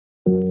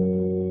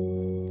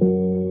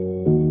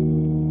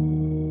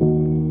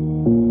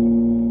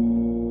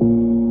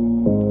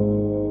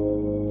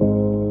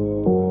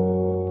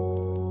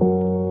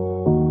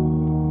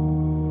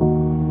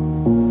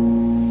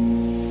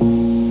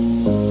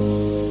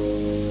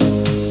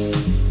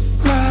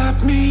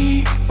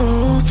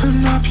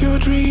your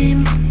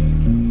dream.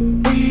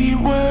 We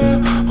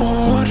were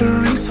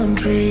ordering some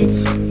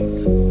treats.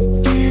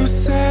 You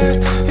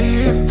said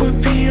it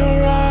would be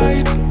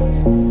alright.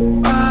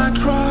 I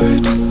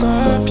tried to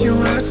stop you,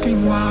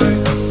 asking why.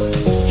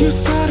 You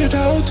started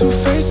out to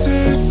face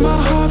it.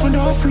 My heart went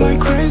off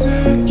like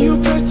crazy. You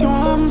pressed your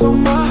arms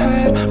on my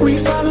head. We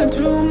fell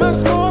into my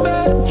small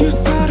bed. You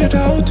started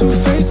out to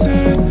face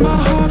it. My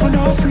heart went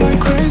off like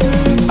crazy.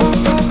 I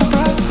felt my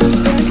breath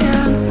was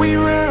taken. We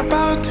were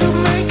about to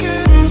make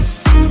it.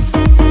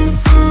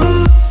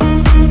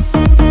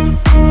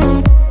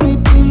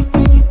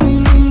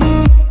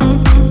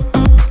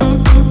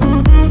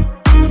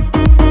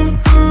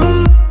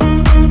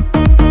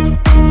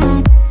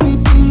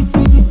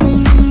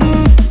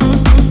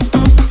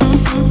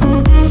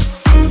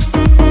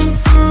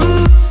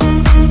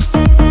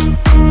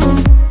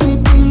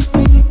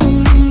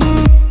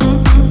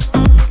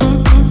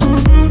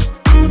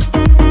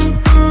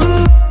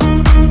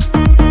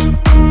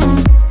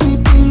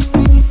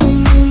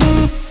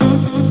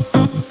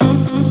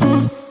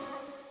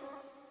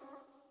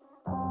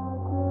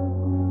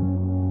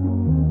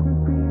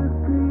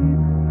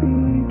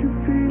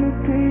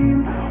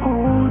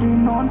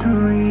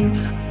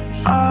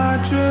 I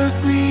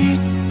just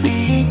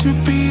need to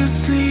be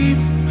asleep.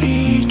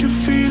 Need to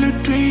feel a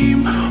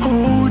dream,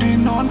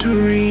 holding on to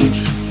reach.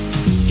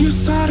 You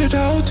started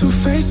out to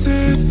face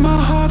it. My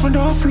heart went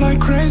off like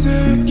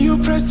crazy. You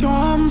pressed your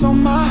arms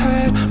on my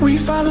head. We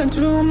fell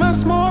into my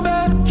small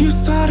bed. You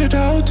started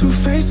out to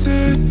face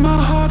it.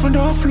 My heart went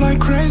off like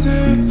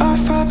crazy. I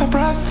felt my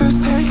breath was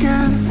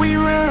taken. We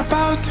were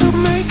about to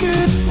make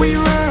it. We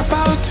were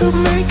about to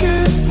make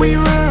it. We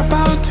were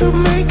about to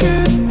make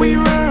it. We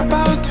were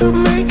about to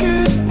make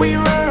it. We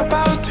were